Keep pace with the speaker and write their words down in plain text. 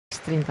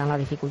30 en la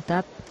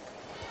dificultad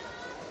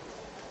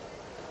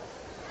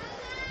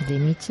de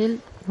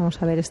Mitchell.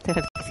 Vamos a ver este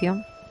ejercicio.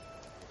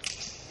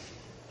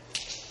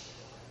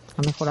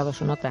 Ha mejorado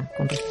su nota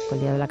con respecto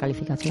al día de la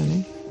calificación,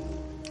 ¿eh?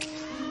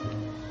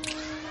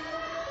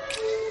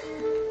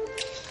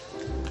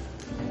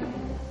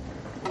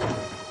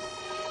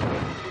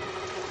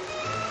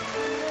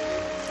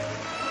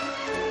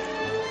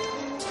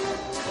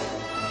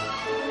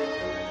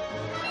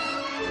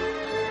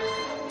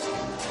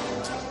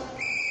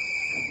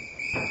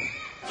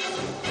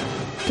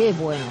 Qué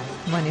bueno,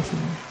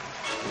 buenísimo.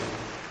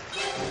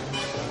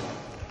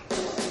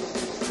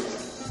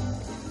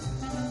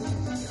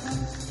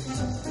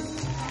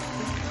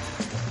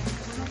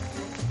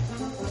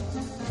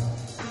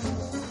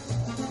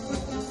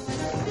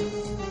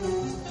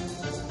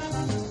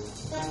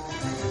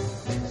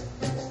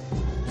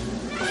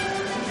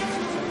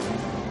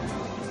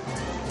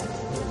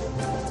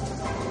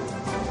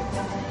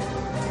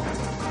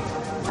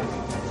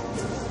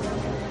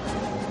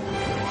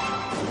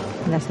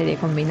 La serie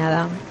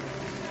combinada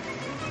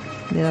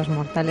de dos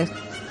mortales.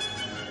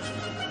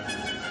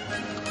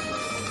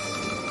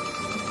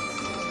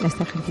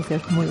 Este ejercicio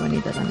es muy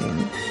bonito también,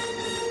 ¿eh?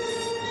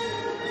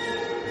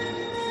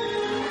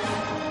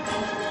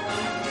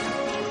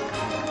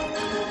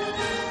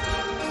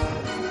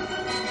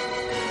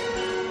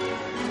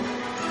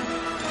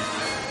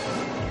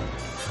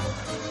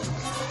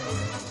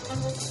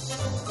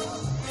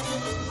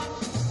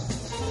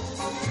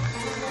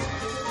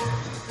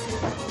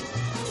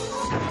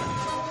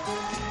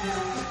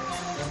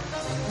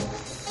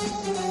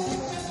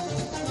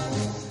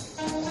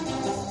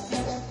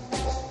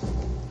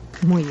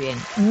 muy bien,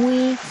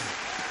 muy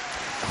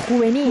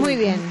juvenil. Muy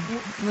bien,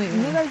 muy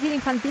bien. No iba a decir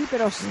infantil,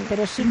 pero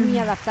sí muy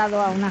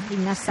adaptado a una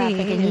gimnasta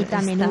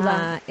pequeñita,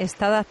 menuda.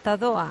 Está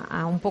adaptado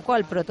a un poco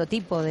al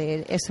prototipo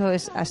de eso,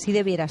 es así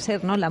debiera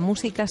ser, ¿no? La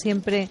música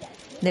siempre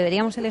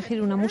deberíamos elegir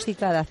una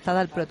música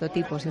adaptada al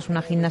prototipo. Si es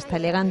una gimnasta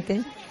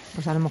elegante,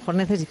 pues a lo mejor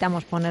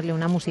necesitamos ponerle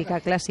una música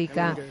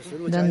clásica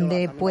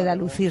donde pueda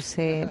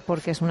lucirse,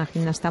 porque es una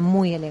gimnasta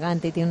muy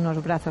elegante y tiene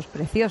unos brazos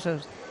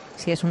preciosos.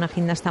 Si es una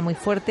gimnasta muy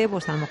fuerte,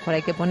 pues a lo mejor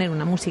hay que poner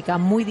una música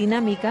muy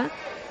dinámica,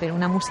 pero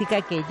una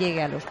música que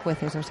llegue a los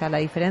jueces. O sea, la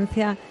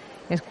diferencia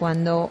es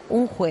cuando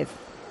un juez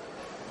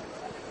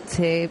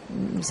se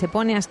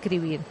pone a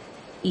escribir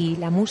y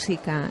la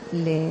música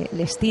le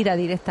estira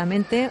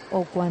directamente,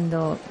 o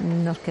cuando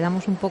nos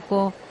quedamos un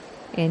poco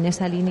en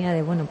esa línea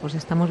de, bueno, pues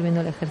estamos viendo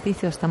el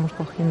ejercicio, estamos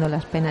cogiendo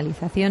las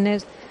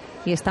penalizaciones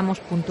y estamos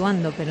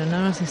puntuando, pero no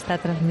nos está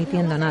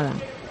transmitiendo nada.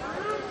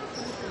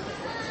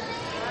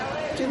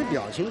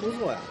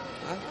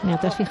 Mira,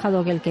 ¿te has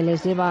fijado que el que le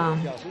lleva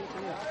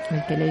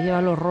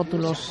los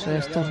rótulos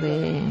estos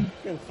el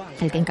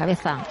que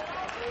encabeza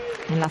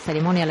en la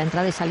ceremonia, la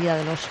entrada y salida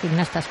de los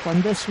gimnastas,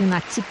 cuando es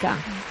una chica,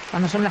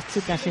 cuando son las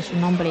chicas es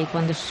un hombre y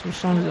cuando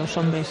son los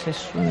hombres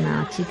es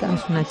una chica?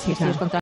 Es una chica. Sí, es contra